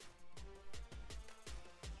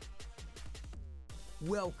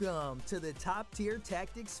Welcome to the Top Tier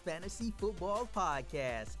Tactics Fantasy Football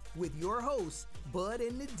Podcast with your hosts, Bud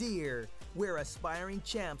and Nadir, where aspiring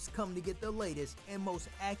champs come to get the latest and most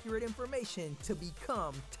accurate information to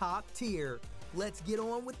become top tier. Let's get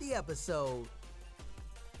on with the episode.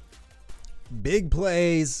 Big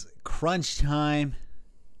plays, crunch time,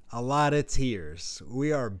 a lot of tears.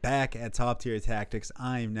 We are back at Top Tier Tactics.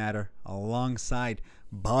 I'm Nader alongside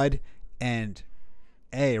Bud, and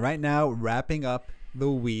hey, right now wrapping up the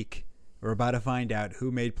week. We're about to find out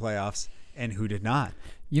who made playoffs and who did not.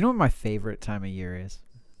 You know what my favorite time of year is?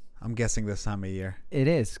 I'm guessing this time of year. It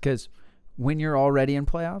is, because when you're already in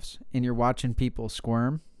playoffs and you're watching people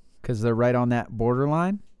squirm because they're right on that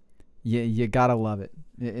borderline, you gotta love it.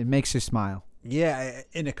 It makes you smile. Yeah,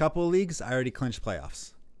 in a couple of leagues, I already clinched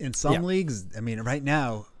playoffs. In some leagues, I mean, right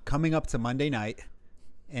now, coming up to Monday night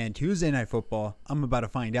and Tuesday Night Football, I'm about to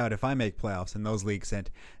find out if I make playoffs in those leagues, and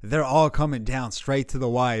they're all coming down straight to the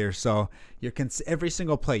wire. So every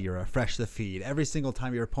single play, you refresh the feed. Every single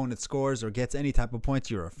time your opponent scores or gets any type of points,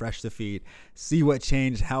 you refresh the feed. See what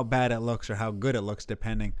changed, how bad it looks, or how good it looks,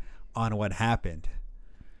 depending on what happened.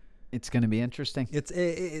 It's going to be interesting.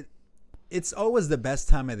 It's always the best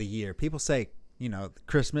time of the year. People say, you know,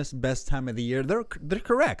 Christmas, best time of the year. They're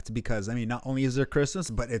correct, because, I mean, not only is there Christmas,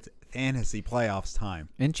 but it's fantasy playoffs time.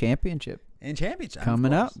 And championship.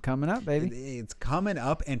 Coming up, baby. It's coming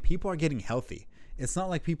up, and people are getting healthy. It's not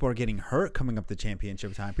like people are getting hurt coming up to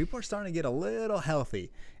championship time. People are starting to get a little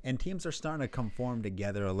healthy, and teams are starting to conform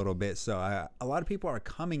together a little bit. So a lot of people are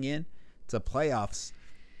coming in to playoffs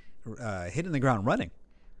hitting the ground running.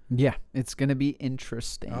 Yeah, it's going to be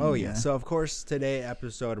interesting. Oh, yeah. So, of course, today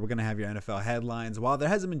episode, we're going to have your NFL headlines. While there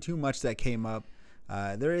hasn't been too much that came up,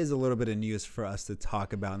 there is a little bit of news for us to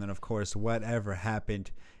talk about. And then, of course, whatever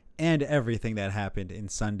happened and everything that happened in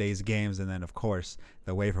Sunday's games. And then, of course,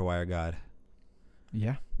 the waiver wire god.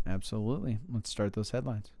 Yeah, absolutely. Let's start those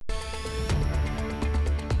headlines.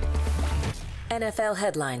 NFL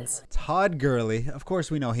headlines. Todd Gurley, of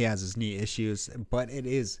course, we know he has his knee issues, but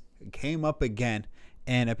it came up again.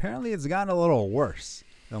 And apparently it's gotten a little worse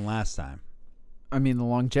than last time. I mean, the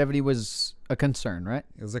longevity was a concern, right?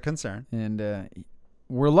 It was a concern. And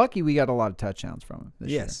we're lucky we got a lot of touchdowns from him this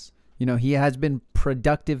year. You know, he has been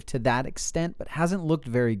productive to that extent, but hasn't looked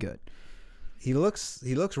very good. He looks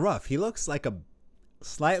rough. He looks like a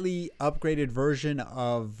slightly upgraded version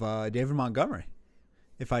of David Montgomery,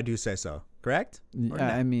 if I do say so. Correct?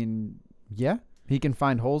 I mean, yeah. He can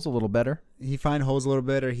find holes a little better. He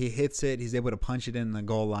hits it. He's able to punch it in the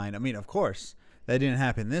goal line. I mean, of course, that didn't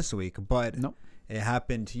happen this week, but It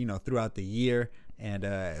happened, you know, throughout the year. And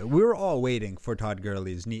we were all waiting for Todd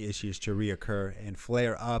Gurley's knee issues to reoccur and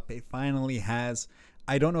flare up. It finally has.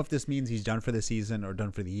 I don't know if this means he's done for the season or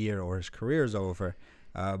done for the year or his career is over.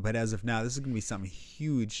 But as of now, this is going to be something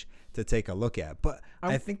huge to take a look at. But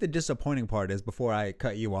I think the disappointing part is, before I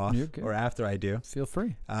cut you off or after I do, feel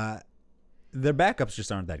free. Their backups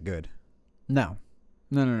just aren't that good. No.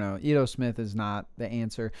 Ito Smith is not the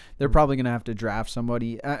answer. They're probably going to have to draft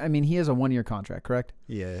somebody. I mean, he has a 1-year contract, correct?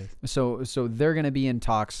 Yeah. So they're going to be in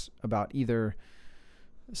talks about either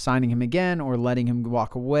signing him again or letting him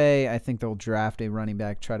walk away. I think they'll draft a running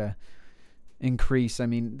back, try to increase. I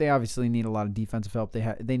mean, they obviously need a lot of defensive help.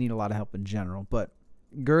 They need a lot of help in general. But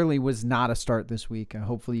Gurley was not a start this week.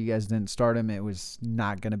 Hopefully you guys didn't start him. It was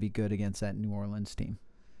not going to be good against that New Orleans team.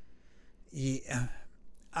 Yeah,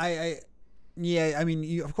 I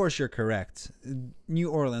mean, of course you're correct. New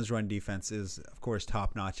Orleans run defense is, of course,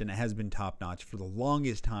 top notch, and it has been top notch for the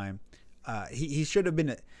longest time. He should have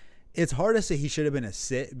been. It's hard to say he should have been a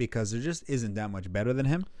sit, because there just isn't that much better than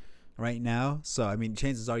him right now. So I mean,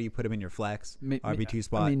 chances are you put him in your flex RB2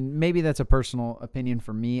 spot. I mean, maybe that's a personal opinion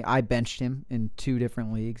for me. I benched him in 2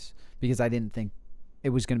 different leagues because I didn't think it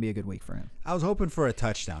was going to be a good week for him. I was hoping for a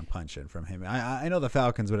touchdown punch in from him. I know the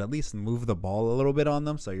Falcons would at least move the ball a little bit on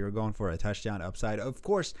them, so you were going for a touchdown upside. Of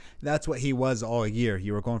course, that's what he was all year.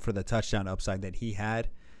 You were going for the touchdown upside that he had,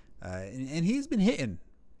 and he's been hitting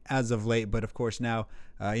as of late. But of course now,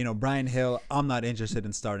 Brian Hill, I'm not interested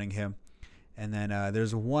in starting him. And then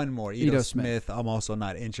there's one more, Ito Smith. I'm also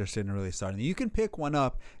not interested in really starting. You can pick one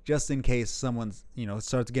up just in case someone's,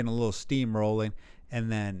 starts getting a little steam rolling, and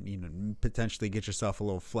then, potentially get yourself a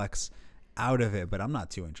little flex out of it. But I'm not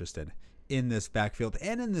too interested in this backfield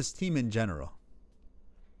and in this team in general.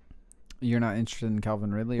 You're not interested in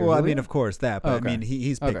Calvin Ridley? Well, I mean, of course that. But, I mean,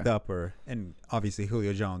 he's picked up, and obviously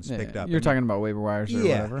Julio Jones picked up. You're talking about waiver wires or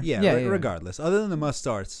whatever? Yeah, regardless. Other than the must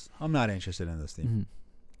starts, I'm not interested in this team. Mm-hmm.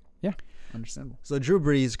 Yeah. Understandable. So Drew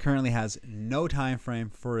Brees currently has no time frame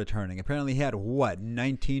for returning. Apparently he had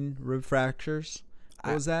 19 rib fractures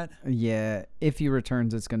What was that? Yeah, if he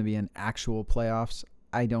returns, it's going to be in actual playoffs.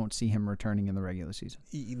 I don't see him returning in the regular season.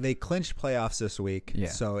 They clinched playoffs this week,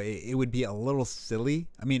 so it would be a little silly.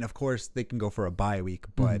 I mean, of course, they can go for a bye week,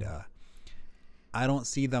 but I don't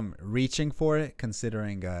see them reaching for it,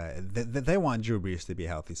 considering they want Drew Brees to be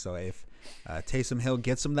healthy. So if Taysom Hill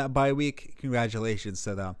gets them that bye week, congratulations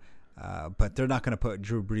to them. But they're not going to put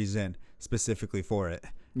Drew Brees in specifically for it.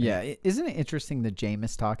 Yeah, isn't it interesting that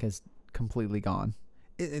Jameis talk has completely gone?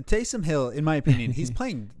 Taysom Hill, in my opinion, he's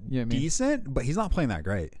playing decent, but he's not playing that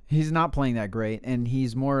great. He's not playing that great, and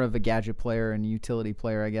he's more of a gadget player and utility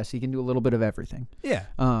player, I guess. He can do a little bit of everything. Yeah.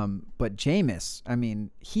 But Jameis, I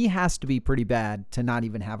mean, he has to be pretty bad to not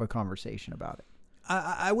even have a conversation about it.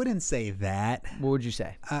 I wouldn't say that. What would you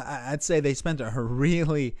say? I'd say they spent a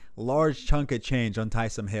really large chunk of change on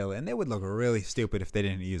Taysom Hill, and they would look really stupid if they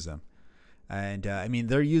didn't use him. And, I mean,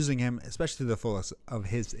 they're using him, especially to the fullest of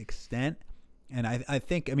his extent. And I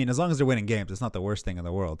think, I mean, as long as they're winning games, it's not the worst thing in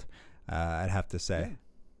the world, I'd have to say.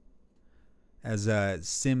 Yeah. As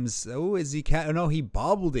Sims, is he no, he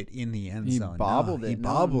bobbled it in the end zone. He bobbled it.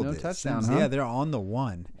 No touchdown, Sims, huh? Yeah, they're on the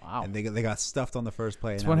one. Wow. And they got stuffed on the first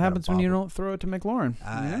play. That's what happens when you don't throw it to McLaurin.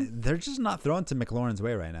 They're just not throwing to McLaurin's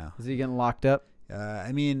way right now. Is he getting locked up?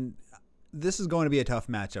 I mean, this is going to be a tough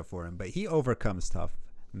matchup for him, but he overcomes tough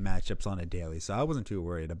matchups on a daily, so I wasn't too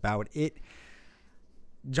worried about it.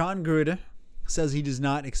 John Gruden says he does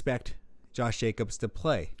not expect Josh Jacobs to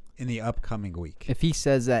play in the upcoming week. If he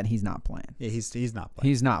says that, he's not playing. Yeah, he's not playing.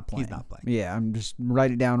 He's not playing. Yeah, I'm just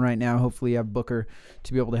write it down right now. Hopefully you have Booker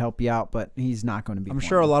to be able to help you out, but he's not going to be I'm playing.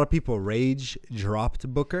 sure a lot of people rage dropped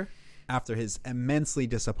Booker after his immensely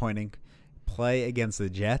disappointing play against the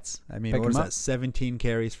Jets. I mean, what was that? 17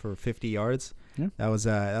 carries for 50 yards. Yeah. That was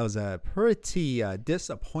a pretty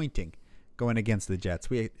disappointing going against the Jets.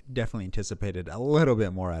 We definitely anticipated a little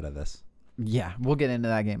bit more out of this. Yeah, we'll get into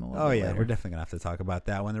that game a little bit later. We're definitely going to have to talk about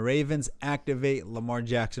that. When the Ravens activate Lamar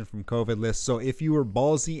Jackson from COVID list. So if you were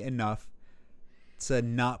ballsy enough to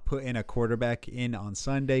not put in a quarterback in on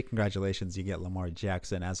Sunday, congratulations, you get Lamar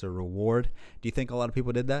Jackson as a reward. Do you think a lot of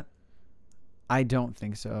people did that? I don't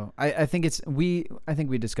think so. I think we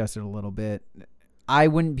discussed it a little bit. I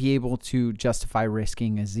wouldn't be able to justify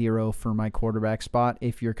risking a 0 for my quarterback spot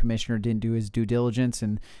if your commissioner didn't do his due diligence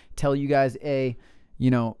and tell you guys,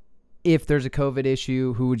 if there's a COVID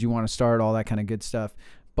issue, who would you want to start, all that kind of good stuff.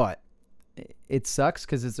 But it sucks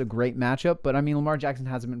because it's a great matchup. But, I mean, Lamar Jackson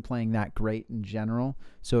hasn't been playing that great in general,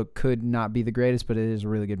 so it could not be the greatest, but it is a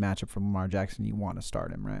really good matchup for Lamar Jackson. You want to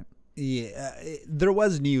start him, right? Yeah, there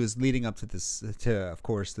was news leading up to this, of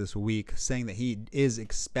course, this week saying that he is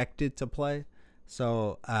expected to play.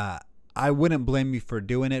 So I wouldn't blame you for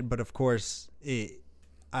doing it, but of course,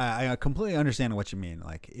 I completely understand what you mean.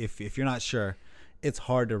 Like if you're not sure, it's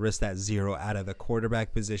hard to risk that 0 out of the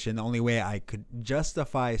quarterback position. The only way I could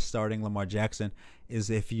justify starting Lamar Jackson is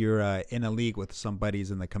if you're in a league with some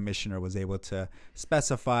buddies and the commissioner was able to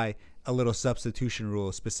specify a little substitution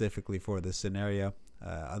rule specifically for this scenario.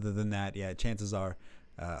 Other than that, yeah, chances are,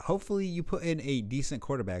 hopefully you put in a decent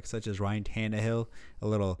quarterback such as Ryan Tannehill, a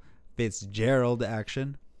little Fitzgerald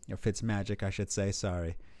action, or Fitzmagic, I should say.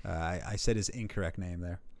 Sorry, I said his incorrect name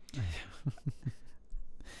there.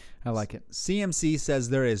 I like it. CMC says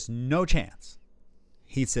there is no chance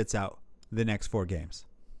he sits out the next 4 games.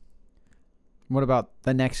 What about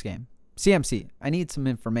the next game? CMC, I need some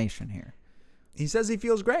information here. He says he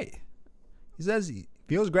feels great. He says he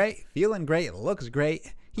feels great, feeling great, looks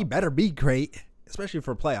great. He better be great, especially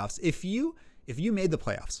for playoffs. If you made the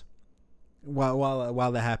playoffs,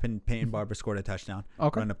 while that happened, Peyton Barber scored a touchdown.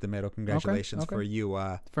 Okay. Run up the middle. Congratulations for you.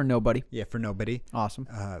 For nobody. Yeah, for nobody. Awesome.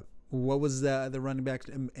 What was the running back?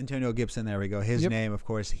 Antonio Gibson. There we go. His name, of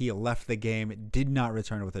course. He left the game. Did not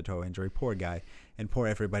return with a toe injury. Poor guy, and poor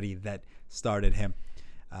everybody that started him.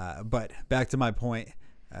 But back to my point.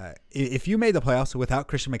 If you made the playoffs without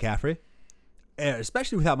Christian McCaffrey,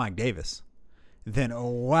 especially without Mike Davis, then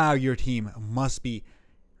wow, your team must be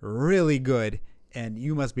really good, and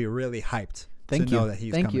you must be really hyped to know that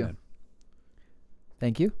he's coming in.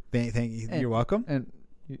 Thank you. Thank you. You're welcome. And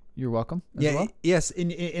you're welcome as well. Yes.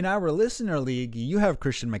 In our listener league, you have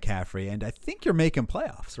Christian McCaffrey, and I think you're making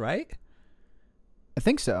playoffs, right? I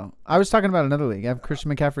think so. I was talking about another league. I have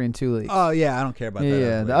Christian McCaffrey in 2 leagues. Oh, yeah. I don't care about that.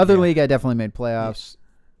 Yeah, the other league I definitely made playoffs.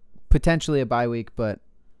 Potentially a bye week, but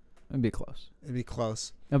it'd be close. It'd be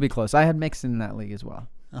close. It'll be close. I had Mixon in that league as well.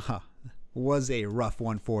 Was a rough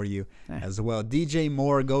one for you as well. DJ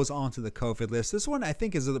Moore goes on to the COVID list. This one I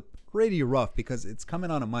think is pretty rough because it's coming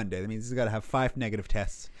on a Monday. That means he's got to have 5 negative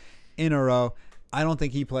tests in a row. I don't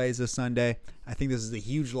think he plays this Sunday. I think this is a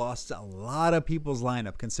huge loss to a lot of people's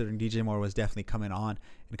lineup, considering DJ Moore was definitely coming on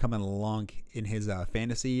and coming along in his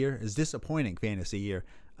fantasy year. His disappointing fantasy year,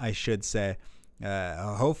 I should say.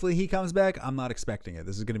 Hopefully he comes back. I'm not expecting it.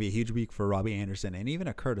 This is going to be a huge week for Robbie Anderson and even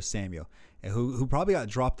a Curtis Samuel, who probably got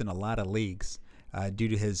dropped in a lot of leagues due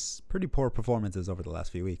to his pretty poor performances over the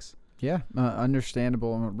last few weeks. Yeah,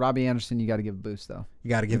 understandable. Robbie Anderson, you got to give a boost, though. You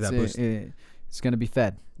got to give that boost. It's going to be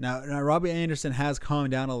fed. Now, Robbie Anderson has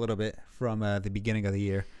calmed down a little bit from the beginning of the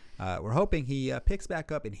year. We're hoping he picks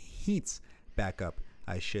back up and heats back up,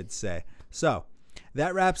 I should say. So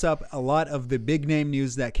that wraps up a lot of the big name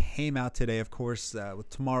news that came out today. Of course, with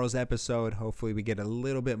tomorrow's episode, hopefully we get a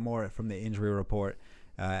little bit more from the injury report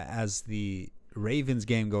as the Ravens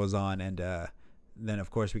game goes on. And then, of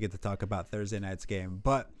course, we get to talk about Thursday night's game.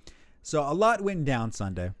 But so a lot went down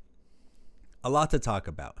Sunday. A lot to talk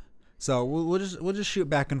about. So we'll just shoot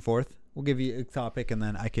back and forth. We'll give you a topic, and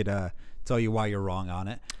then I could tell you why you're wrong on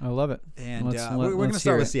it. I love it. And we're going to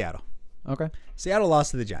start with Seattle. Okay. Seattle lost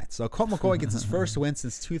to the Giants. So Colt McCoy gets his first win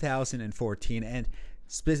since 2014, and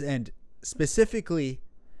specifically,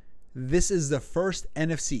 this is the first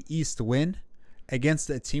NFC East win against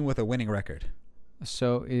a team with a winning record.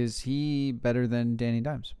 So is he better than Danny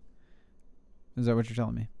Dimes? Is that what you're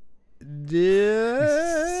telling me?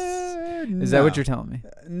 Is that what you're telling me?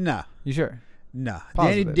 No. You sure? No.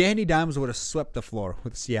 Positive. Danny Dimes would have swept the floor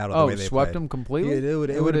with Seattle the way they swept played. him completely? It would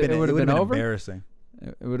have been over? embarrassing.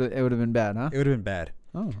 It would have been bad, huh? It would have been bad.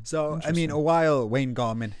 Oh, so, I mean, while Wayne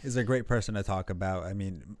Gallman is a great person to talk about, I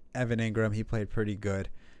mean, Evan Ingram, he played pretty good.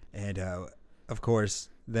 And, of course,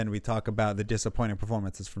 then we talk about the disappointing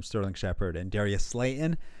performances from Sterling Shepard and Darius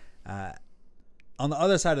Slayton. On the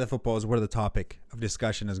other side of the football is where the topic of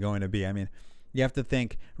discussion is going to be. I mean, you have to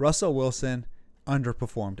think Russell Wilson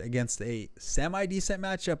underperformed against a semi-decent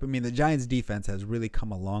matchup. I mean, the Giants' defense has really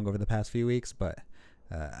come along over the past few weeks, but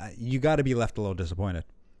you got to be left a little disappointed.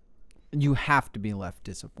 You have to be left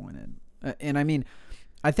disappointed. And, I mean,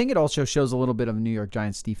 I think it also shows a little bit of New York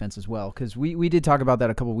Giants defense as well, because we did talk about that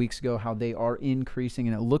a couple weeks ago, how they are increasing,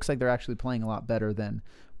 and it looks like they're actually playing a lot better than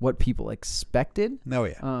what people expected. Oh,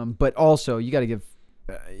 yeah. But also, you got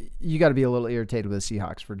to be a little irritated with the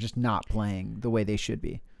Seahawks for just not playing the way they should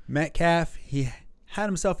be. Metcalf, he had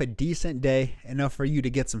himself a decent day, enough for you to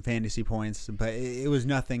get some fantasy points, but it was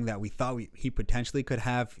nothing that we thought he potentially could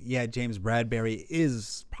have. Yeah, James Bradbury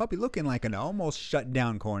is probably looking like an almost shut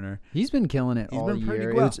down corner. He's been killing it all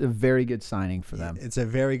year. Well. It's a very good signing for them. It's a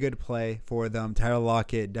very good play for them. Tyler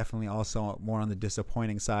Lockett definitely also more on the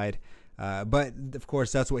disappointing side. But, of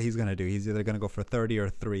course, that's what he's going to do. He's either going to go for 30 or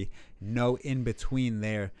 3. No in between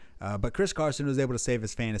there. But Chris Carson was able to save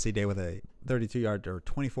his fantasy day with a 32-yard or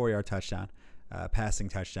 24-yard touchdown, passing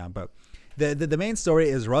touchdown. But the main story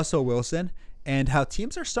is Russell Wilson and how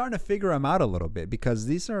teams are starting to figure him out a little bit, because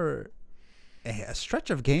these are a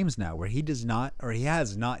stretch of games now where he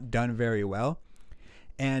has not done very well.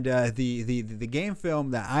 And the game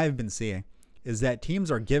film that I've been seeing is that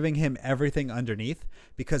teams are giving him everything underneath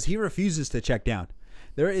because he refuses to check down.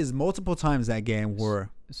 There is multiple times that game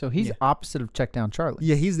where... So he's opposite of check down Charlie.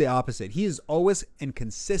 Yeah, he's the opposite. He is always and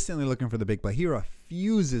consistently looking for the big play. He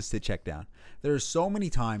refuses to check down. There are so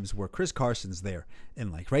many times where Chris Carson's there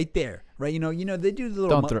and like right there, right? You know they do the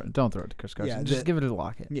little... Don't throw it to Chris Carson. Yeah, just give it to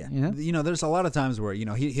Lockett. Yeah. There's a lot of times where,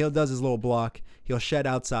 he does his little block, he'll shed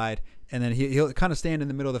outside, and then he'll kind of stand in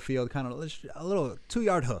the middle of the field, kind of a little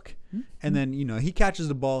 2-yard hook. Mm-hmm. And then, he catches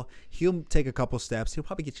the ball. He'll take a couple steps. He'll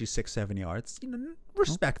probably get you 6-7 yards.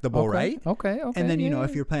 Respectable, right? Okay. And then,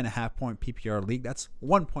 if you're playing a half-point PPR league, that's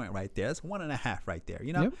 1 point right there. That's 1.5 right there,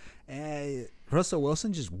 Yep. And Russell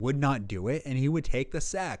Wilson just would not do it, and he would take the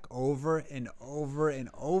sack over and over and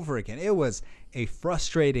over again. It was a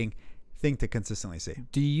frustrating thing to consistently see.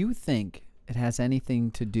 Do you think it has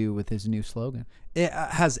anything to do with his new slogan? It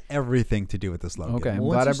has everything to do with the slogan. Okay, I'm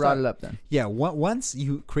glad I brought it up then. Yeah, once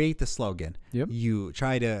you create the slogan, yep. You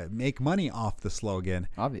try to make money off the slogan.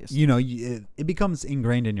 Obviously. It becomes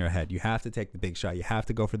ingrained in your head. You have to take the big shot. You have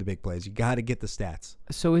to go for the big plays. You got to get the stats.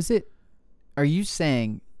 So are you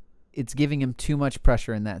saying it's giving him too much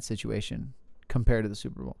pressure in that situation compared to the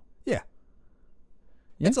Super Bowl? Yeah.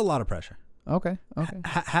 It's a lot of pressure. Okay.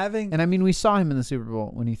 And I mean, we saw him in the Super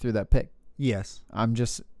Bowl when he threw that pick. Yes.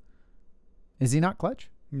 Is he not clutch?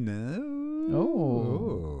 No.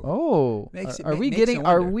 Oh. Are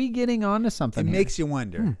we getting onto something? It makes you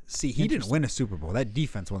wonder. See, he didn't win a Super Bowl. That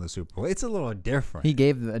defense won the Super Bowl. It's a little different. He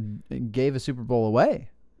gave a Super Bowl away.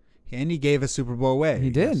 And he gave a Super Bowl away.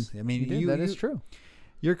 He did. Yes. I mean, that is true.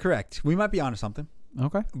 You're correct. We might be onto something.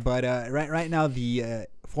 Okay. But right now, the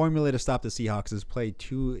formula to stop the Seahawks is play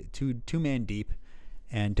two man deep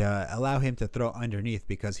and allow him to throw underneath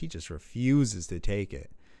because he just refuses to take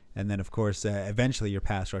it. And then, of course, eventually your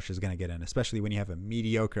pass rush is going to get in, especially when you have a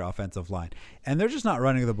mediocre offensive line. And they're just not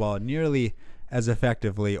running the ball nearly as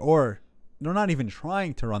effectively, or they're not even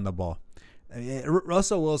trying to run the ball.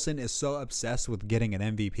 Russell Wilson is so obsessed with getting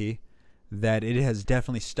an MVP that it has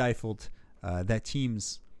definitely stifled that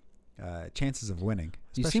team's chances of winning.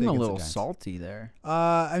 You seem a little salty there.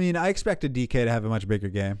 I mean, I expected DK to have a much bigger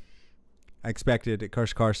game. I expected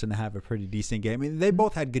Kirk Carson to have a pretty decent game. I mean, they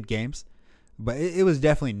both had good games, but it was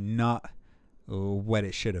definitely not what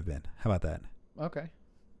it should have been. How about that? Okay.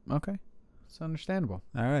 It's understandable.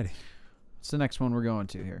 All righty. What's the next one we're going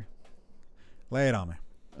to here? Lay it on me.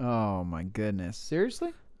 Oh, my goodness.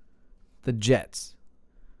 Seriously? The Jets.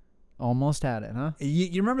 Almost had it, huh?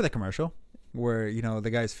 You remember the commercial where, the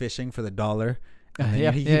guy's fishing for the $1 and then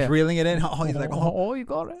Yeah, he yeah. keeps reeling it in? Oh, he's like, oh, you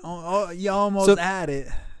got it? oh, you almost had it.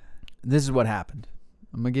 This is what happened.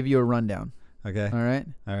 I'm going to give you a rundown. Okay. All right?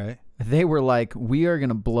 All right. They were like, we are going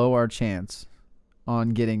to blow our chance on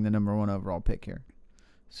getting the number 1 overall pick here.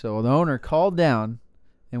 So the owner called down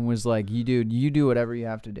and was like, you do whatever you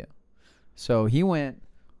have to do. So he went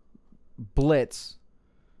blitz,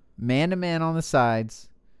 man-to-man on the sides,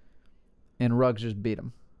 and Ruggs just beat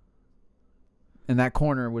him. And that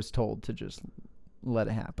corner was told to just let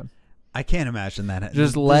it happen. I can't imagine that.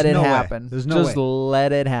 Just let it happen. There's no way. Just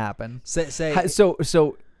let it happen. Say.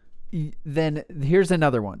 So then here's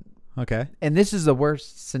another one. Okay. And this is the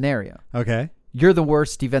worst scenario. Okay. You're the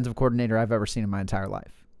worst defensive coordinator I've ever seen in my entire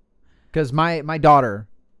life. Because my daughter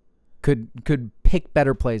could pick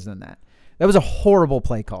better plays than that. That was a horrible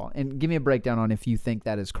play call. And give me a breakdown on if you think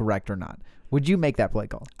that is correct or not. Would you make that play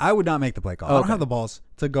call? I would not make the play call. Okay. I don't have the balls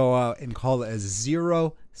to go out and call it a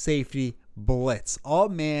zero safety blitz. All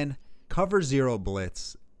man, cover zero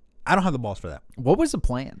blitz. I don't have the balls for that. What was the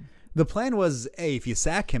plan? The plan was, hey, if you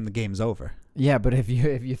sack him, the game's over. Yeah, but if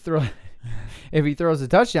you throw if he throws a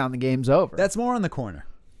touchdown, the game's over. That's more on the corner.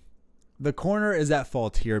 The corner is at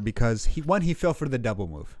fault here because he fell for the double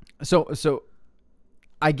move. So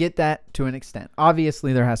I get that to an extent.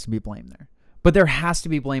 Obviously, there has to be blame there. But there has to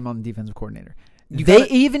be blame on the defensive coordinator.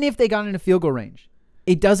 Even if they got into field goal range,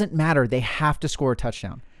 it doesn't matter. They have to score a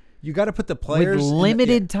touchdown. You got to put the players with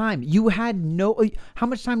limited time. You had how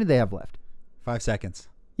much time did they have left? 5 seconds.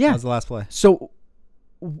 Yeah. That was the last play. So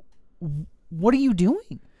what are you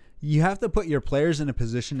doing? You have to put your players in a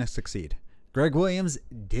position to succeed. Greg Williams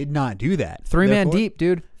did not do that. 3-man deep,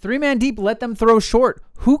 dude. 3-man deep, let them throw short.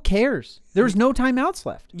 Who cares? There's no timeouts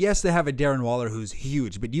left. Yes, they have a Darren Waller who's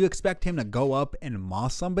huge, but do you expect him to go up and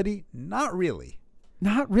moss somebody? Not really.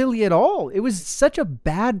 Not really at all. It was such a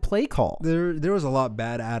bad play call. There was a lot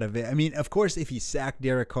bad out of it. I mean, of course, if he sacked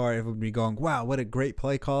Derek Carr, everyone would be going, wow, what a great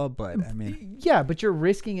play call. But, I mean. Yeah, but you're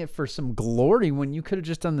risking it for some glory when you could have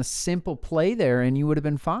just done the simple play there and you would have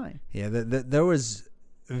been fine. Yeah, there was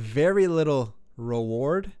very little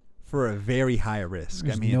reward for a very high risk.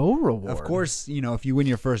 There's no reward. Of course, if you win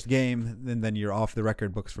your first game, then you're off the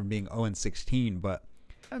record books from being 0-16. But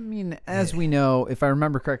I mean, as we know, if I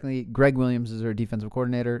remember correctly, Greg Williams is our defensive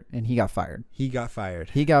coordinator, and he got fired. He got fired,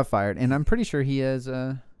 and I'm pretty sure he is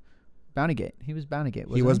Bountygate. He was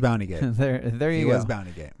Bountygate. He was Bountygate. There you go. He was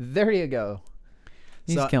Bountygate. There you go.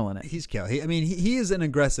 He's killing it. He's killing. He is an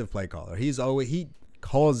aggressive play caller. He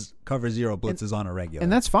calls cover zero blitzes on a regular,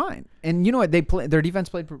 and that's fine. And you know what? Their defense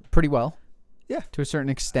played pretty well. Yeah, to a certain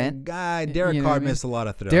extent. Derek Carr missed a lot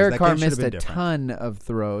of throws. Derek Carr missed a ton of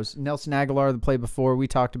throws. Nelson Aguilar, the play before, we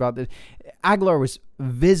talked about this. Aguilar was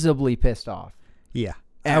visibly pissed off. Yeah,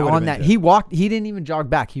 on that, he walked. He didn't even jog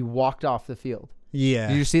back. He walked off the field. Yeah,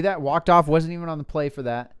 did you see that? Walked off. Wasn't even on the play for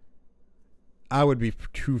that. I would be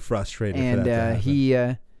too frustrated. And for that he,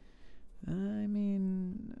 I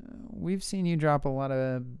mean, we've seen you drop a lot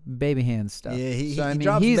of baby hand stuff. Yeah, he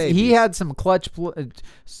drops babies. He had some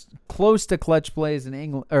close to clutch plays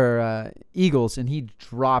in Eagles, and he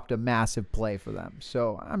dropped a massive play for them.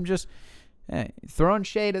 So I'm just throwing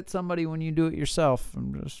shade at somebody when you do it yourself.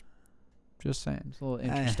 I'm just saying, it's a little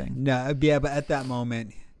interesting. But at that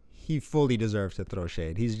moment, he fully deserves to throw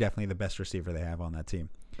shade. He's definitely the best receiver they have on that team.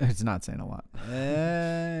 It's not saying a lot.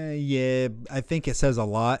 Yeah, I think it says a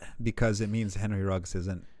lot because it means Henry Ruggs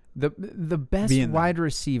isn't the best wide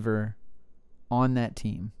receiver on that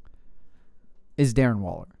team is Darren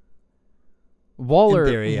Waller.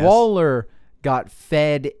 Waller got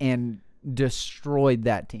fed and destroyed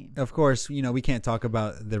that team. Of course, we can't talk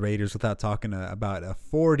about the Raiders without talking about a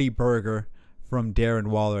 40 burger from Darren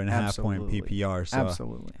Waller in half-point PPR. So,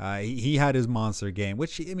 absolutely. He had his monster game,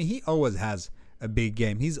 which he always has a big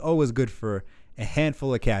game. He's always good for a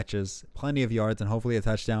handful of catches, plenty of yards, and hopefully a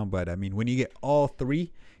touchdown. But, I mean, when you get all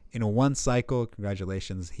three in one cycle,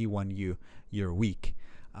 congratulations. He won you your week.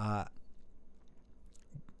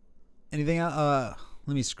 Anything else?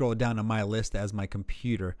 Let me scroll down on my list as my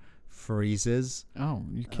computer freezes. Oh,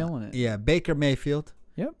 you're killing it. Yeah, Baker Mayfield.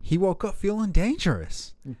 Yep. He woke up feeling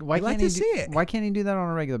dangerous. Why You like can't to he see it. Why can't he do that on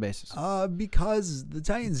a regular basis? Because the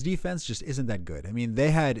Titans' defense just isn't that good. I mean,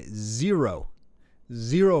 they had zero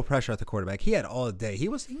pressure at the quarterback. He had all day. He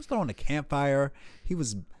was throwing a campfire. He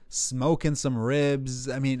was smoking some ribs.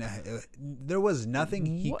 I mean, there was nothing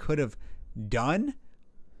he could have done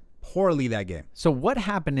poorly that game. So what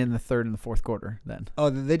happened in the third and the fourth quarter then? Oh,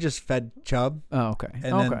 they just fed Chubb. Oh, okay.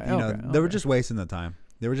 And then, they were just wasting the time.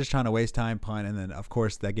 They were just trying to waste time, punt, and then, of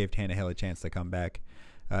course, that gave Tannehill a chance to come back.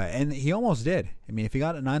 And he almost did. I mean, if he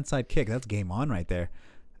got an onside kick, that's game on right there.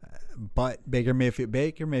 But Baker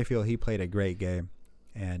Mayfield, he played a great game.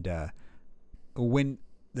 And when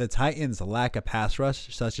the Titans lack a pass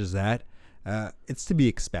rush such as that, it's to be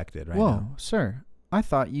expected right now. Whoa, sir. I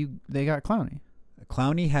thought they got Clowney.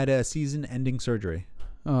 Clowney had a season-ending surgery.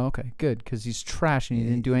 Oh, okay. Good, because he's trash and he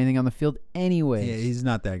didn't do anything on the field anyways. Yeah, he's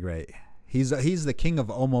not that great. He's the king of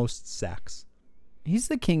almost sacks. He's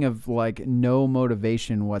the king of, like, no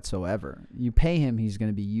motivation whatsoever. You pay him, he's going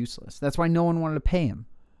to be useless. That's why no one wanted to pay him.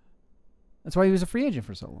 That's why he was a free agent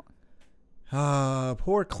for so long.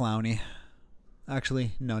 Poor Clowney.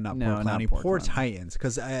 Actually, no, not poor No, not Clowney. poor Poor Clowney. Titans,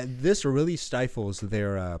 because this really stifles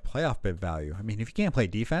their playoff bid value. I mean, if you can't play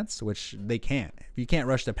defense, which they can't. If you can't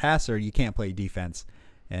rush the passer, you can't play defense.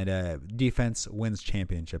 And defense wins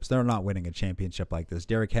championships. They're not winning a championship like this.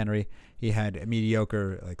 Derrick Henry, he had a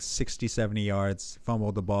mediocre, like 60, 70 yards,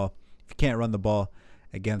 fumbled the ball. If you can't run the ball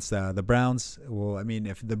against the Browns, well, I mean,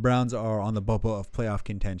 if the Browns are on the bubble of playoff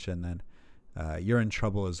contention, then you're in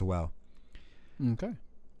trouble as well. Okay.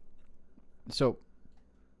 So,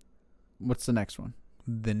 what's the next one?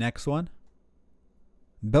 The next one,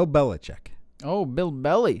 Bill Belichick. Oh, Bill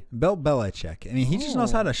Belly. Bill Belichick. I mean, he just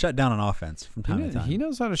knows how to shut down an offense from time to time. He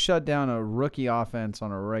knows how to shut down a rookie offense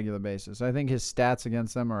on a regular basis. I think his stats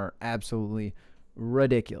against them are absolutely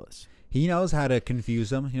ridiculous. He knows how to confuse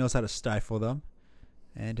them. He knows how to stifle them.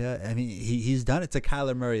 And, I mean, he's done it to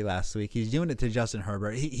Kyler Murray last week. He's doing it to Justin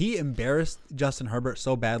Herbert. He embarrassed Justin Herbert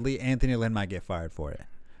so badly, Anthony Lynn might get fired for it.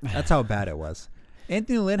 That's how bad it was.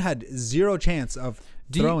 Anthony Lynn had zero chance of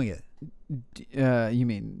throwing it. You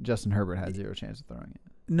mean Justin Herbert had zero chance of throwing it?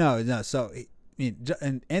 No. So, I mean,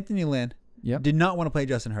 and Anthony Lynn did not want to play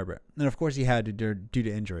Justin Herbert. And, of course, he had to due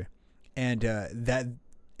to injury. And that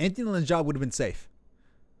Anthony Lynn's job would have been safe.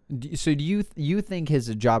 So do you think his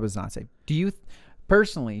job is not safe? Do you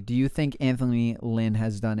think Anthony Lynn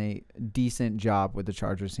has done a decent job with the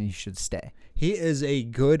Chargers and he should stay? He is a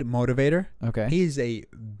good motivator. Okay. He's a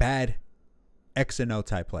bad X and O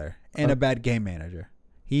type player and a bad game manager.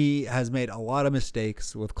 He has made a lot of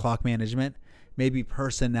mistakes with clock management, maybe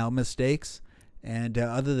personnel mistakes. And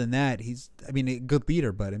other than that, he's, I mean, a good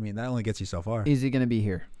leader, but I mean, that only gets you so far. Is he going to be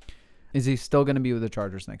here? Is he still going to be with the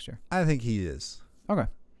Chargers next year? I think he is. Okay.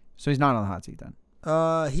 So he's not on the hot seat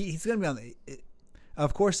then? He's going to be on the,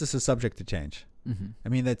 of course, this is subject to change. Mm-hmm. I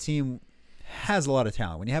mean, that team has a lot of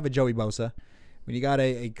talent. When you have a Joey Bosa, when you got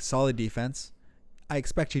a solid defense, I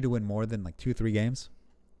expect you to win more than like 2-3 games.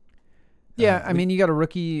 Yeah, I mean, you got a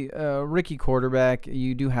rookie quarterback.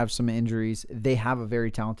 You do have some injuries. They have a very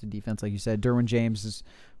talented defense, like you said. Derwin James is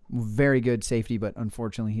very good safety, but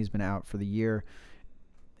unfortunately he's been out for the year.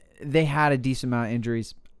 They had a decent amount of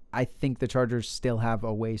injuries. I think the Chargers still have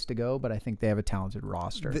a ways to go, but I think they have a talented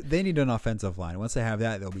roster. They need an offensive line. Once they have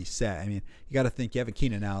that, they'll be set. I mean, you got to think you have a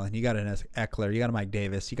Keenan Allen, you got an Eckler, you got a Mike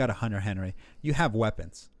Davis, you got a Hunter Henry. You have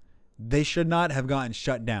weapons. They should not have gotten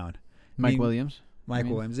shut down. Mike Williams.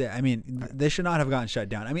 Yeah. I mean, they should not have gotten shut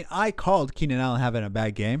down. I mean, I called Keenan Allen having a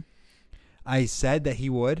bad game. I said that he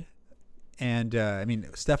would. And, I mean,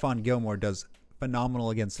 Stephon Gilmore does phenomenal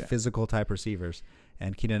against physical type receivers.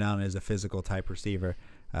 And Keenan Allen is a physical type receiver.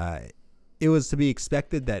 It was to be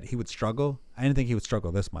expected that he would struggle. I didn't think he would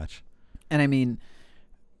struggle this much. And, I mean,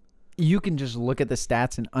 you can just look at the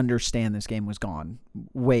stats and understand this game was gone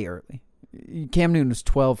way early. Cam Newton was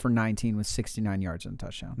 12 for 19 with 69 yards and a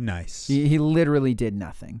touchdown. Nice. He literally did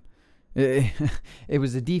nothing. It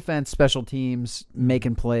was the defense, special teams,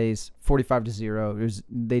 making plays, 45-0.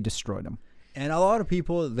 They destroyed them. And a lot of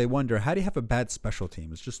people, they wonder, how do you have a bad special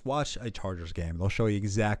teams? Just watch a Chargers game. They'll show you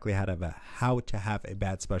exactly how to have a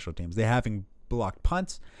bad special teams. They're having blocked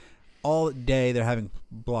punts all day. They're having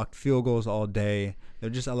blocked field goals all day. They're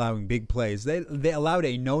just allowing big plays. They allowed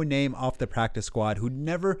a no-name off the practice squad who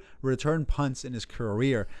never returned punts in his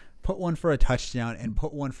career put one for a touchdown, and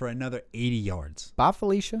put one for another 80 yards. Bob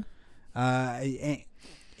Felicia? I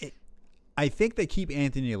think they keep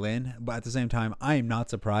Anthony Lynn, but at the same time, I am not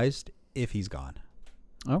surprised if he's gone.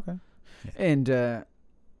 Okay. Yeah. And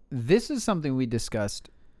this is something we discussed,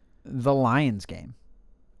 the Lions game.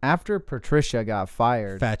 After Patricia got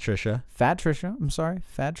fired. Fat Tricia.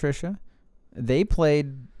 They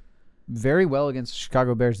played very well against the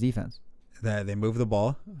Chicago Bears defense. They moved the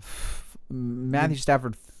ball. Matthew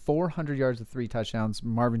Stafford, 400 yards with 3 touchdowns.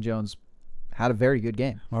 Marvin Jones had a very good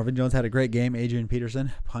game. Marvin Jones had a great game. Adrian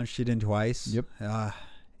Peterson punched it in twice. Yep.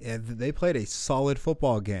 They played a solid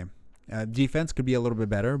football game. Defense could be a little bit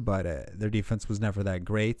better, but their defense was never that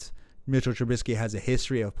great. Mitchell Trubisky has a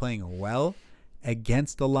history of playing well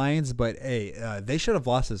against the Lions, but hey, they should have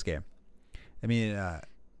lost this game. I mean,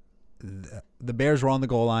 the Bears were on the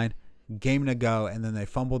goal line, game to go, and then they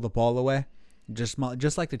fumbled the ball away, just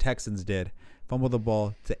like the Texans did. Fumbled the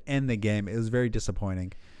ball to end the game. It was very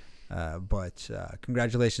disappointing. But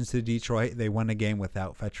congratulations to Detroit. They won the game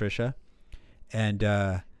without Patricia. And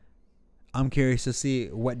I'm curious to see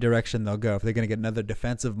what direction they'll go. If they're going to get another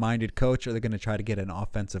defensive-minded coach, or they're going to try to get an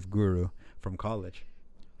offensive guru from college.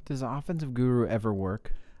 Does an offensive guru ever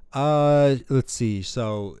work? Let's see.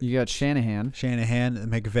 So You got Shanahan.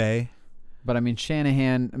 McVay. But, I mean,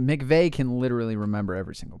 McVay can literally remember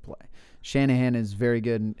every single play. Shanahan is very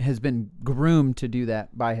good and has been groomed to do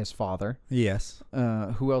that by his father. Yes.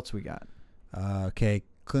 Who else we got? Okay.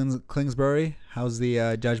 Kingsbury. How's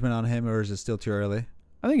the judgment on him, or is it still too early?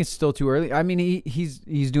 I think it's still too early. I mean, he's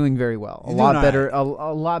doing very well. He's a lot doing better. all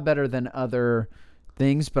right. A lot better than other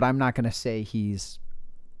things. But I'm not going to say he's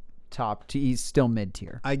top. He's still mid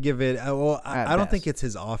tier. I give it. I don't think best. it's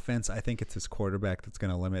his offense. I think it's his quarterback that's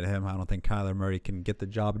going to limit him. I don't think Kyler Murray can get the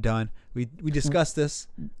job done. We discussed this.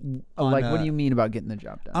 What do you mean about getting the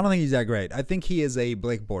job done? I don't think he's that great. I think he is a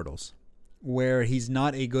Blake Bortles, where he's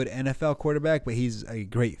not a good NFL quarterback, but he's a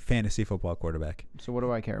great fantasy football quarterback. So what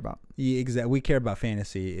do I care about? We care about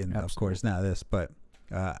fantasy, and of course not this, but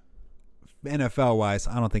NFL wise,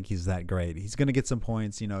 I don't think he's that great. He's going to get some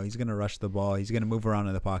points. He's going to rush the ball. He's going to move around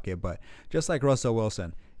in the pocket. But just like Russell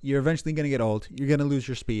Wilson, you're eventually going to get old. You're going to lose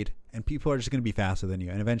your speed, and people are just going to be faster than you.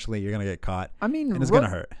 And eventually, you're going to get caught. I mean, and it's going to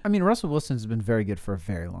hurt. I mean, Russell Wilson's been very good for a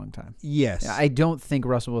very long time. Yes, I don't think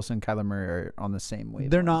Russell Wilson and Kyler Murray are on the same wave.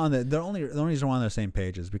 They're not on the. The only reason we're on the same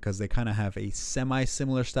page is because they kind of have a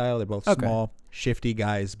semi-similar style. They're both small, shifty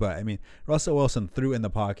guys. But I mean, Russell Wilson threw in the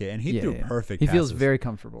pocket, and he threw perfect. He passes. feels very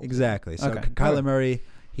comfortable. Exactly. So Kyler Murray,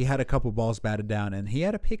 he had a couple balls batted down, and he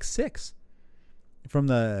had a pick 6 from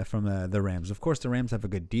the Rams. Of course, the Rams have a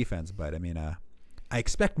good defense, but I mean, I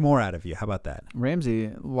expect more out of you. How about that?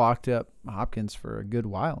 Ramsey locked up Hopkins for a good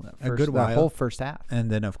while. That whole first half.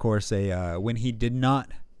 And then, of course, when he did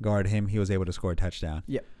not guard him, he was able to score a touchdown.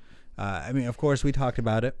 Yep. I mean, of course, we talked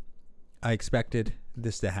about it. I expected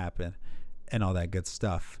this to happen and all that good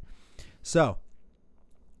stuff. So,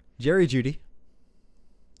 Jerry Jeudy,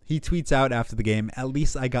 he tweets out after the game, "At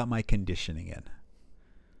least I got my conditioning in."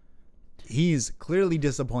 He's clearly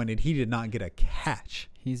disappointed. He did not get a catch.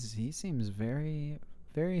 He seems very,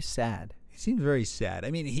 very sad. He seems very sad.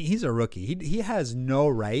 I mean, he's a rookie. He has no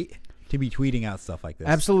right to be tweeting out stuff like this.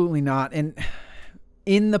 Absolutely not. And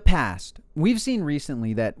in the past, we've seen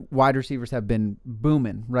recently that wide receivers have been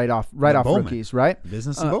booming right off rookies, right?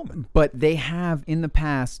 Business is booming. But they have in the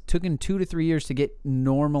past taken 2 to 3 years to get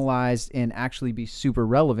normalized and actually be super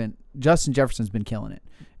relevant. Justin Jefferson's been killing it,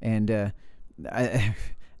 and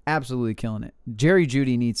absolutely killing it. Jerry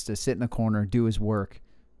Jeudy needs to sit in the corner, do his work,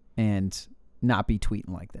 and not be tweeting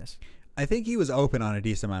like this. I think he was open on a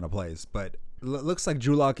decent amount of plays, but looks like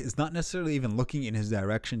Drew Lock is not necessarily even looking in his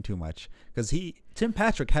direction too much, because Tim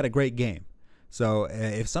Patrick had a great game. So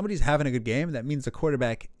if somebody's having a good game, that means the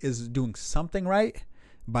quarterback is doing something right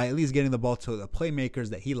by at least getting the ball to the playmakers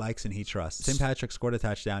that he likes and he trusts. Tim Patrick scored a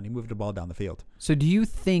touchdown. He moved the ball down the field. So do you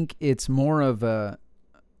think it's more of a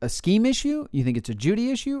scheme issue? You think it's a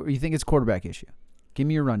Jeudy issue, or you think it's a quarterback issue? Give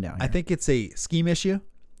me your rundown here. I think it's a scheme issue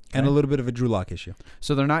and a little bit of a Drew Lock issue.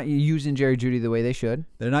 So they're not using Jerry Jeudy the way they should?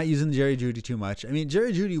 They're not using Jerry Jeudy too much. I mean,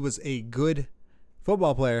 Jerry Jeudy was a good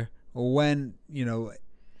football player when,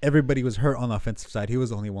 everybody was hurt on the offensive side. He was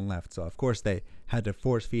the only one left. So, of course, they had to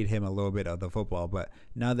force feed him a little bit of the football. But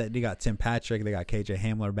now that they got Tim Patrick, they got KJ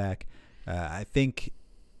Hamler back, I think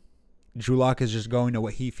Drew Lock is just going to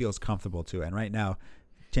what he feels comfortable to. And right now,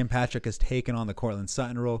 Tim Patrick has taken on the Cortland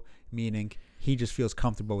Sutton role, meaning he just feels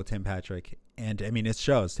comfortable with Tim Patrick. And, I mean, it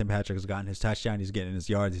shows. Tim Patrick has gotten his touchdown. He's getting his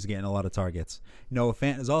yards. He's getting a lot of targets. Noah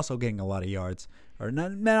Fant is also getting a lot of yards. Or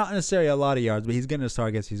not necessarily a lot of yards, but he's getting his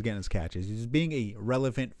targets. He's getting his catches. He's being a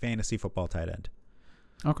relevant fantasy football tight end.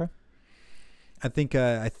 Okay. I think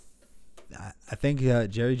Jerry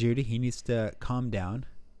Jeudy, he needs to calm down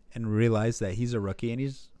and realize that he's a rookie and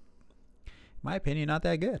he's, in my opinion, not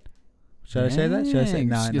that good. Should I say that? Should I say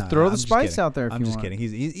no? Throw the I'm just spice kidding. out there if I'm you just want. kidding.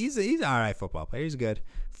 He's an all right football player. He's good.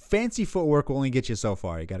 Fancy footwork will only get you so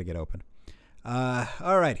far. You got to get open.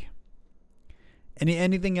 All righty.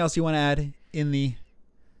 Anything else you want to add in the?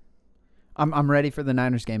 I'm ready for the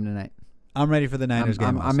Niners game tonight. I'm ready for the Niners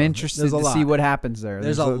game. I'm interested to see what happens there.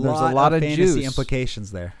 There's a lot of fantasy juice.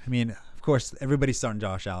 implications there. I mean, of course, everybody's starting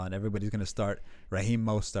Josh Allen. Everybody's going to start Raheem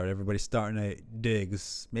Mostert. Everybody's starting a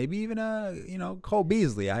Diggs. Maybe even Cole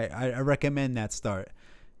Beasley. I recommend that start.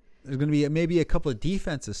 There's going to be maybe a couple of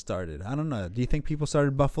defenses started. I don't know. Do you think people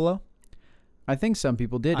started Buffalo? I think some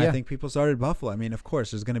people did. Yeah. I think people started Buffalo. I mean, of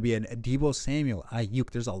course, there's going to be a Deebo Samuel,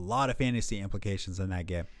 Ayuk. There's a lot of fantasy implications in that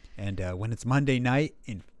game. And when it's Monday night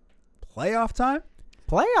in playoff time,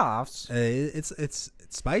 playoffs, it's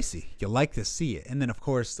spicy. You like to see it. And then, of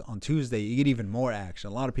course, on Tuesday, you get even more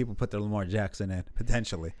action. A lot of people put their Lamar Jackson in,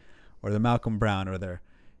 potentially, or their Malcolm Brown, or their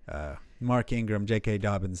Mark Ingram, J.K.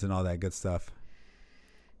 Dobbins, and all that good stuff.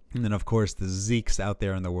 And then, of course, the Zekes out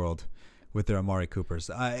there in the world with their Amari Coopers.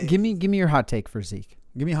 Give me your hot take for Zeke.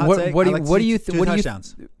 Give me a hot take. What do you think? Two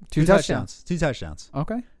touchdowns. Two touchdowns. 2 touchdowns.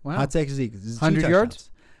 Okay. Wow. Hot take Zeke. 100 yards?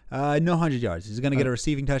 No 100 yards. He's going to get a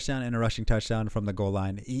receiving touchdown and a rushing touchdown from the goal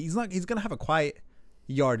line. He's going to have a quiet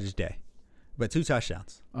yardage day, but 2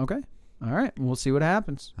 touchdowns. Okay. All right. We'll see what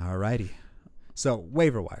happens. All righty. So,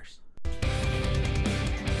 waiver wires.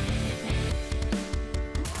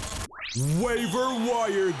 Waiver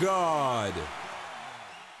Wire God.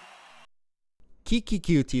 Kiki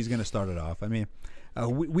QT is going to start it off. I mean,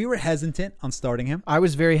 we were hesitant on starting him. I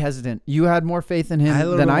was very hesitant. You had more faith in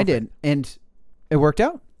him than I did, and it worked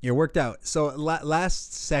out. It worked out. So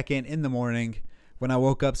last second in the morning when I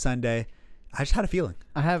woke up Sunday, I just had a feeling.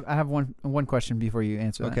 I have one question before you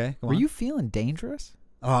answer that. Okay, go Were on. you feeling dangerous?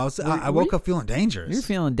 Oh, I woke up feeling dangerous. You're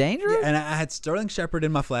feeling dangerous? Yeah, and I had Sterling Shepard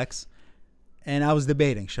in my flex, and I was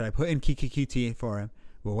debating, should I put in Kiki QT for him?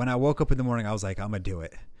 Well, when I woke up in the morning, I was like, I'm going to do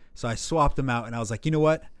it. So I swapped him out, and I was like, you know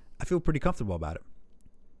what? I feel pretty comfortable about it.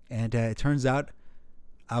 And it turns out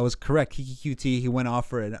I was correct. Kiki QT, he went off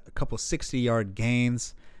for a couple 60-yard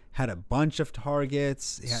gains, had a bunch of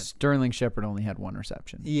targets. Sterling Shepard only had 1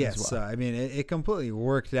 reception. Yes, as well. I mean, it completely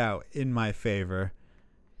worked out in my favor.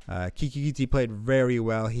 Kiki QT played very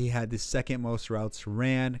well. He had the second most routes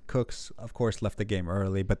ran. Cooks, of course, left the game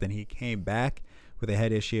early, but then he came back with a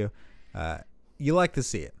head issue. You like to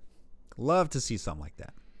see it. Love to see something like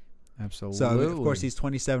that. Absolutely. So, of course, he's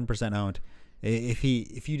 27% owned. If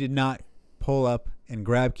you did not pull up and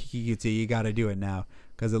grab Kiki QT, you got to do it now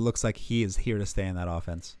because it looks like he is here to stay in that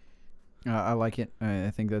offense. I like it.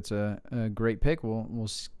 I think that's a great pick. We'll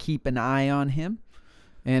keep an eye on him.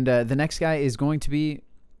 And the next guy is going to be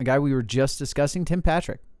a guy we were just discussing, Tim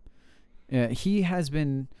Patrick. He has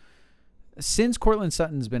been, since Courtland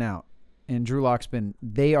Sutton's been out and Drew Lock's been,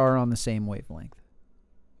 they are on the same wavelength.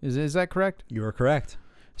 Is that correct? You are correct.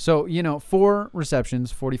 So, 4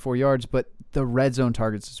 receptions, 44 yards, but the red zone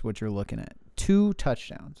targets is what you're looking at. 2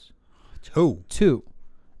 touchdowns. 2.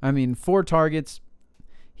 I mean, 4 targets.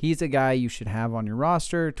 He's a guy you should have on your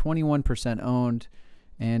roster, 21% owned,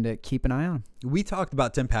 and keep an eye on him. We talked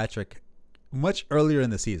about Tim Patrick much earlier in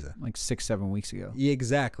the season. Like 6-7 weeks ago. Yeah,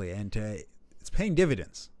 exactly. And it's paying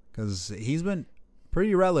dividends because he's been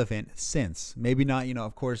pretty relevant since. Maybe not,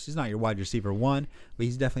 of course, he's not your wide receiver 1, but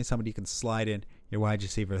he's definitely somebody you can slide in your wide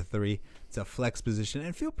receiver 3. It's a flex position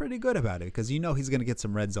and feel pretty good about it because he's going to get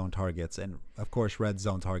some red zone targets. And, of course, red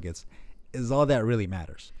zone targets is all that really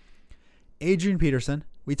matters. Adrian Peterson,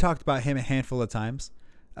 we talked about him a handful of times.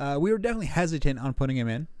 We were definitely hesitant on putting him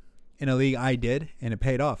in a league I did, and it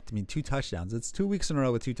paid off. 2 touchdowns. It's 2 weeks in a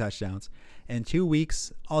row with 2 touchdowns. And 2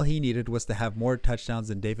 weeks, all he needed was to have more touchdowns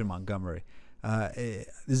than David Montgomery.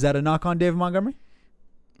 Is that a knock on David Montgomery?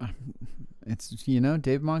 It's,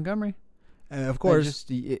 David Montgomery. Of course.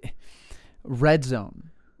 Red zone.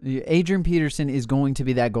 Adrian Peterson is going to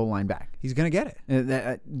be that goal line back. He's going to get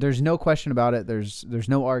it. There's no question about it. There's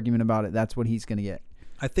no argument about it. That's what he's going to get.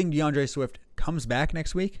 I think DeAndre Swift comes back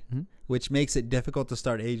next week, which makes it difficult to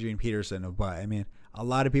start Adrian Peterson. But, I mean, a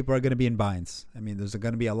lot of people are going to be in binds. I mean, there's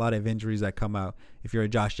going to be a lot of injuries that come out. If you're a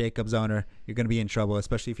Josh Jacobs owner, you're going to be in trouble,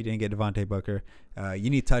 especially if you didn't get Devontae Booker. You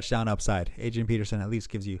need touchdown upside. Adrian Peterson at least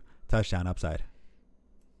gives you touchdown upside.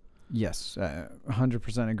 Yes,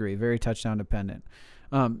 100% agree. Very touchdown dependent.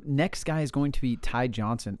 Next guy is going to be Ty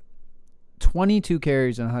Johnson. 22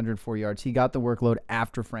 carries and 104 yards. He got the workload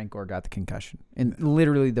after Frank Gore got the concussion in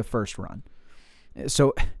literally the first run.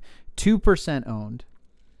 So 2% owned.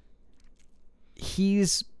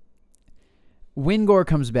 when Gore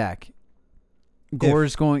comes back,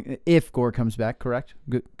 if Gore comes back, correct?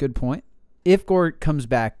 Good point. If Gore comes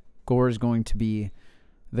back, Gore is going to be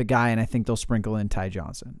the guy, and I think they'll sprinkle in Ty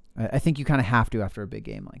Johnson. I think you kind of have to after a big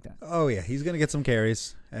game like that. Oh, yeah. He's going to get some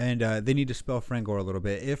carries, and they need to spell Frank Gore a little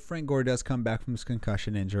bit. If Frank Gore does come back from his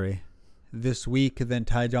concussion injury this week, then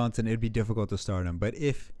Ty Johnson, it'd be difficult to start him. But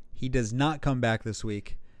if he does not come back this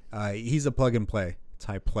week, he's a plug-and-play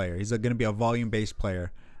type player. He's going to be a volume-based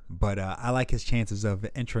player, but I like his chances of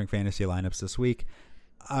entering fantasy lineups this week.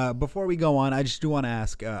 Before we go on, I just do want to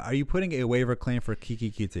ask, are you putting a waiver claim for Kiki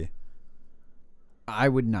Kiti? I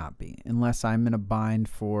would not be, unless I'm in a bind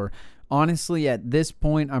for... Honestly, at this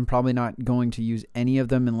point, I'm probably not going to use any of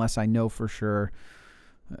them unless I know for sure.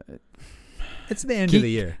 It's the end of the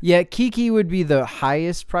year. Yeah, Kiki would be the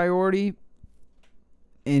highest priority,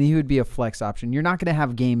 and he would be a flex option. You're not going to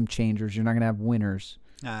have game changers. You're not going to have winners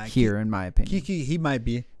here, in my opinion. Kiki, he might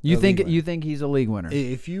be. You think he's a league winner?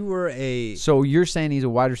 If you were So you're saying he's a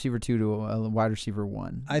wide receiver 2 to a wide receiver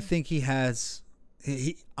 1? I think he has...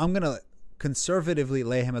 I'm going to conservatively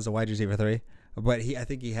lay him as a wide receiver 3, but I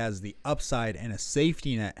think he has the upside and a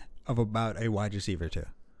safety net of about a wide receiver 2.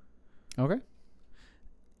 Okay.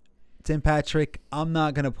 Tim Patrick, I'm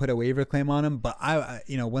not going to put a waiver claim on him, but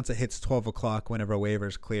once it hits 12 o'clock, whenever a waiver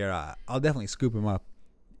is clear, I'll definitely scoop him up.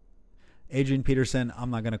 Adrian Peterson, I'm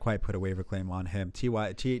not going to quite put a waiver claim on him.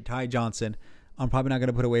 Ty Johnson, I'm probably not going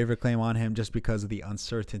to put a waiver claim on him just because of the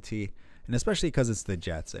uncertainty, and especially because it's the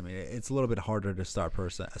Jets. I mean, it's a little bit harder to start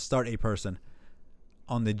a person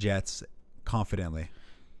on the Jets confidently.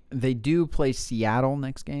 They do play Seattle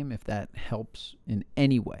next game, if that helps in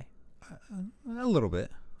any way. A little bit.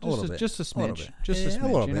 Just a smidge. A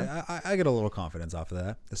little bit. I get a little confidence off of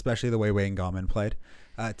that, especially the way Wayne Gallman played.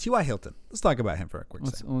 T.Y. Hilton. Let's talk about him for a quick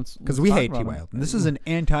second. Because we hate T.Y. Hilton. This is an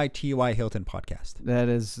anti-T.Y. Hilton podcast. That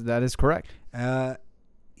is correct.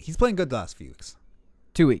 He's playing good the last few weeks.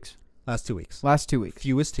 2 weeks. Last 2 weeks.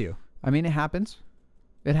 Fewest 2. I mean, it happens.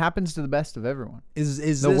 It happens to the best of everyone. Is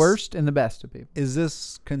the this, worst and the best of people. Is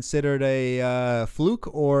this considered a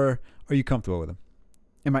fluke, or are you comfortable with him?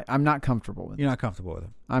 I'm not comfortable with him. You're not comfortable with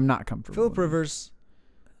him. I'm not comfortable. Phillip Rivers,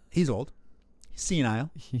 he's old. He's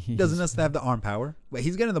senile. He doesn't necessarily have the arm power, but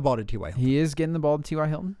he's getting the ball to T.Y. Hilton. He is getting the ball to T.Y.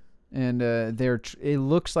 Hilton. And it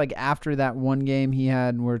looks like after that one game he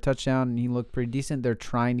had where a touchdown and he looked pretty decent, they're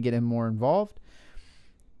trying to get him more involved.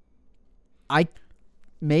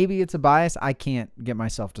 Maybe it's a bias. I can't get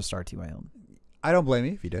myself to start T.Y. Hilton. I don't blame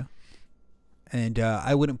you if you do. And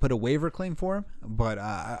I wouldn't put a waiver claim for him, but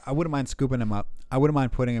I wouldn't mind scooping him up. I wouldn't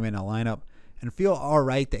mind putting him in a lineup and feel all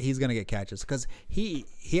right that he's going to get catches because he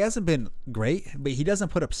hasn't been great, but he doesn't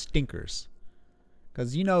put up stinkers.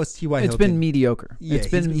 Because it's T.Y. Hilton. It's been mediocre. Yeah,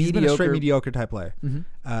 he's been a straight mediocre type player.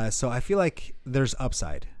 Mm-hmm. So I feel like there's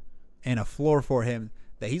upside and a floor for him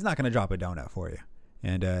that he's not going to drop a donut for you.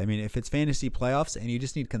 And, if it's fantasy playoffs and you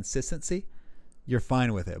just need consistency, you're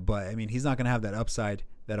fine with it. But, he's not going to have that upside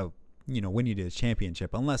that'll win you the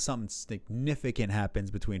championship unless something significant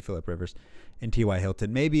happens between Phillip Rivers and T.Y.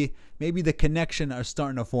 Hilton. Maybe the connection are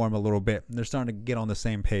starting to form a little bit. They're starting to get on the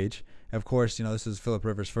same page. Of course, this is Phillip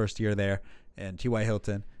Rivers' first year there, and T.Y.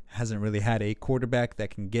 Hilton hasn't really had a quarterback that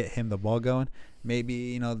can get him the ball going.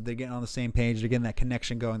 Maybe, they're getting on the same page. They're getting that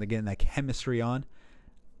connection going. They're getting that chemistry on.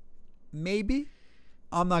 Maybe.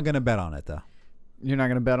 I'm not going to bet on it, though. You're not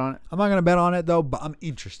going to bet on it? I'm not going to bet on it, though, but I'm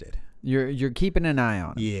interested. You're keeping an eye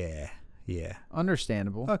on it. Yeah.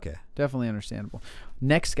 Understandable. Okay. Definitely understandable.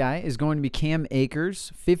 Next guy is going to be Cam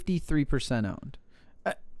Akers, 53% owned.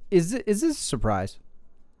 Is this a surprise?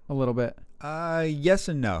 A little bit? Yes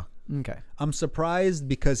and no. Okay. I'm surprised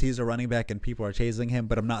because he's a running back and people are chasing him,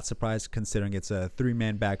 but I'm not surprised considering it's a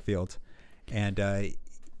 3-man backfield. And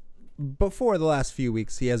before the last few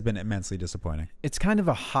weeks, he has been immensely disappointing. It's kind of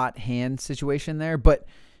a hot hand situation there, but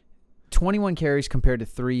 21 carries compared to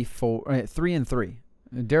 3 and 3.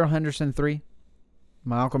 Darrell Henderson 3,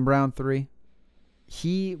 Malcolm Brown 3.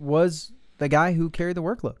 He was the guy who carried the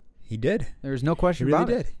workload. He did. There's no question about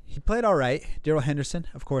it. He really did. He played all right. Darrell Henderson,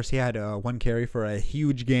 of course, he had 1 carry for a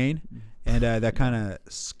huge gain, and that kind of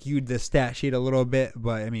skewed the stat sheet a little bit.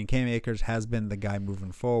 But Cam Akers has been the guy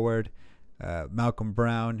moving forward. Malcolm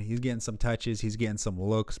Brown, he's getting some touches, he's getting some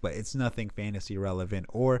looks, but it's nothing fantasy relevant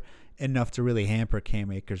or enough to really hamper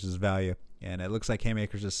Cam Akers' value. And it looks like Cam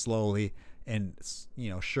Akers is slowly and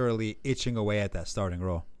surely itching away at that starting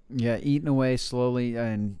role. Yeah, eating away slowly,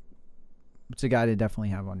 and it's a guy to definitely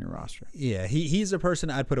have on your roster. Yeah, he's a person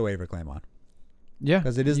I'd put a waiver claim on. Yeah,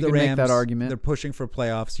 because it is you the can Rams. Make that argument. They're pushing for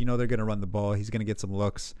playoffs. They're going to run the ball. He's going to get some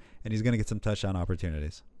looks, and he's going to get some touchdown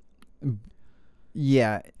opportunities.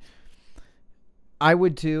 Yeah. I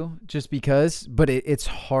would too, just because. But it's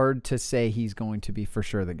hard to say he's going to be for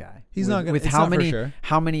sure the guy. He's not going. With It's how not many for sure.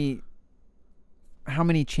 how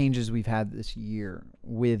many changes we've had this year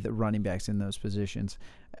with running backs in those positions.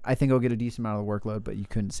 I think he'll get a decent amount of the workload, but you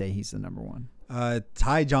couldn't say he's the number one.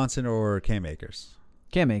 Ty Johnson or Cam Akers?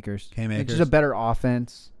 Cam Akers. Cam It's Akers. just a better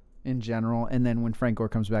offense in general, and then when Frank Gore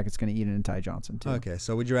comes back, it's going to eat it in Ty Johnson too. Okay,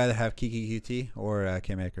 so would you rather have Kiki QT or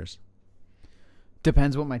Cam Akers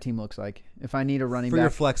Depends what my team looks like. If I need a running for back, your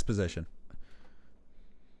flex position?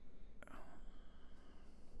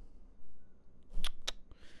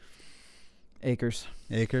 Akers.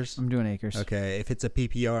 Akers. I'm doing Akers. Okay, if it's a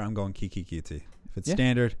PPR, I'm going Kiki QT. If it's Yeah.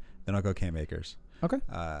 standard, then I'll go Cam Akers. Okay.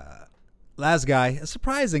 Last guy, a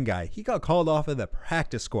surprising guy. He got called off of the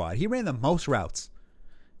practice squad. He ran the most routes.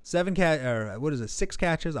 6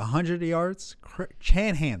 catches, 100 yards.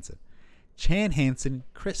 Chan Hansen,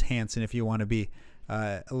 Chris Hansen, if you want to be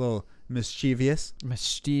a little mischievous.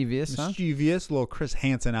 Mischievous, huh? Mischievous, little Chris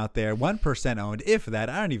Hansen out there. 1% owned, if that.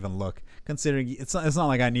 I don't even look, considering it's not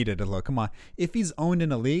like I needed to look. Come on. If he's owned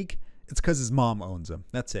in a league, it's because his mom owns him.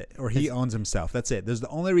 That's it. Or he owns himself. That's it. There's the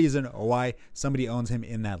only reason why somebody owns him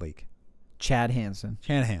in that league. Chad Hansen.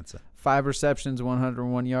 Chan Hansen. 5 receptions,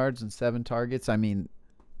 101 yards, and 7 targets. I mean,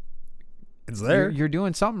 It's there. you're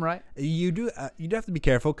doing something right. You do have to be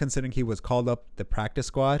careful considering he was called up the practice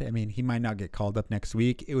squad. I mean, he might not get called up next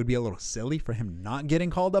week. It would be a little silly for him not getting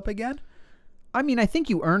called up again. I mean, I think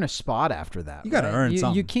you earn a spot after that. You gotta right? earn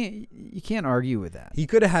something. You can't argue with that. He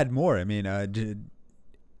could have had more. I mean,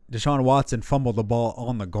 Deshaun Watson fumbled the ball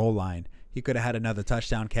on the goal line. He could have had another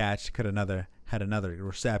touchdown catch. Could have had another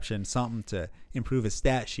reception, something to improve his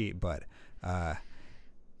stat sheet. But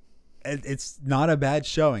it's not a bad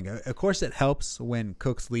showing. Of course, it helps when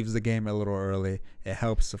Cooks leaves the game a little early. It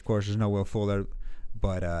helps, of course. There's no Will Fuller.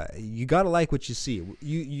 But you got to like what you see.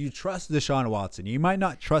 You trust Deshaun Watson. You might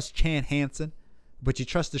not trust Chan Hansen, but you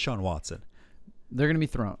trust Deshaun Watson. They're going to be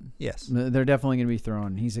thrown. Yes. They're definitely going to be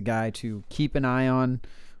thrown. He's a guy to keep an eye on.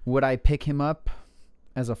 Would I pick him up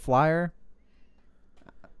as a flyer?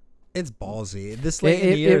 It's ballsy. This late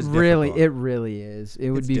in the year is difficult. It really is. It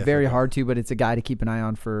would It's be very difficult. hard to, but it's a guy to keep an eye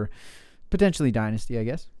on for potentially dynasty, I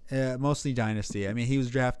guess. Mostly dynasty. I mean, he was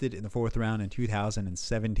drafted in the 4th round in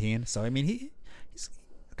 2017. So, I mean, he's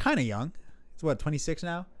kind of young. He's, 26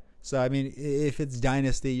 now? So, I mean, if it's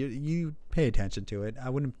dynasty, you pay attention to it. I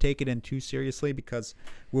wouldn't take it in too seriously because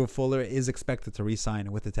Will Fuller is expected to re-sign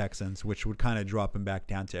with the Texans, which would kind of drop him back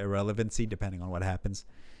down to irrelevancy depending on what happens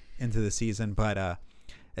into the season. But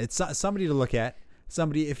it's somebody to look at.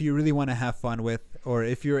 Somebody, if you really want to have fun with, or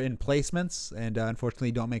if you're in placements and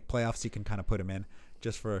unfortunately don't make playoffs, you can kind of put him in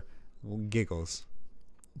just for giggles,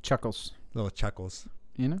 Chuckles, little chuckles.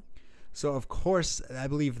 you know? So, of course, I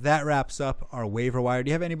believe that wraps up our waiver wire. Do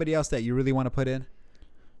you have anybody else that you really want to put in?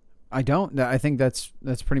 I don't. I think that's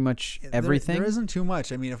pretty much everything. There isn't too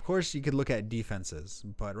much. I mean, of course, you could look at defenses,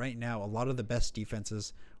 but right now, a lot of the best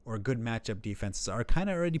defenses or good matchup defenses are kind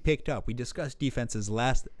of already picked up. We discussed defenses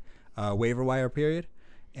last waiver wire period,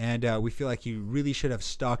 and we feel like you really should have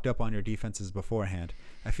stocked up on your defenses beforehand.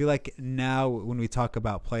 I feel like now when we talk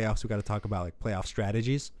about playoffs, we got to talk about like playoff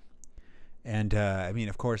strategies. And I mean,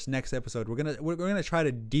 of course, next episode we're gonna try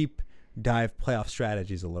to deep dive playoff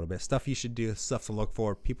strategies a little bit. Stuff you should do, stuff to look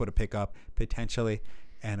for, people to pick up potentially,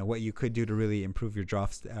 and what you could do to really improve your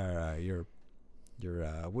drafts. Your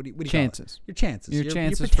what do you chances. Call it? Your chances. Your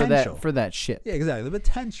chances potential. for that shit. Yeah, exactly. The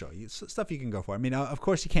potential. Stuff you can go for. I mean, of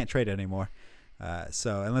course, you can't trade it anymore.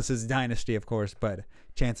 So unless it's dynasty, of course, but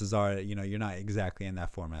chances are, you're not exactly in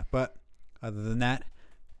that format. But other than that,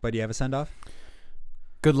 do you have a send off?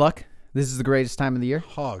 Good luck. This is the greatest time of the year.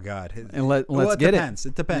 Oh God! And let's it get depends.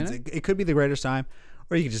 It depends. You know? It could be the greatest time,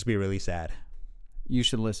 or you could just be really sad. You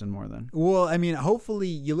should listen more then. Well, I mean, hopefully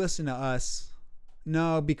you listen to us.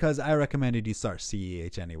 No, because I recommended you start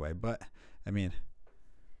CEH anyway. But I mean,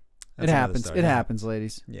 It happens. It happens,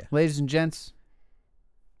 ladies. Yeah. Ladies and gents,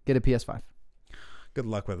 get a PS5. Good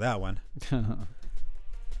luck with that one.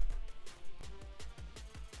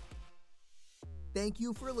 Thank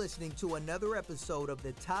you for listening to another episode of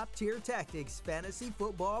the Top Tier Tactics Fantasy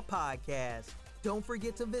Football Podcast. Don't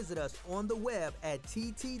forget to visit us on the web at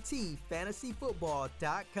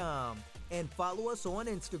tttfantasyfootball.com and follow us on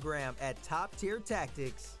Instagram at Top Tier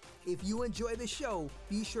Tactics. If you enjoy the show,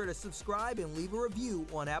 be sure to subscribe and leave a review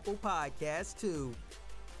on Apple Podcasts too.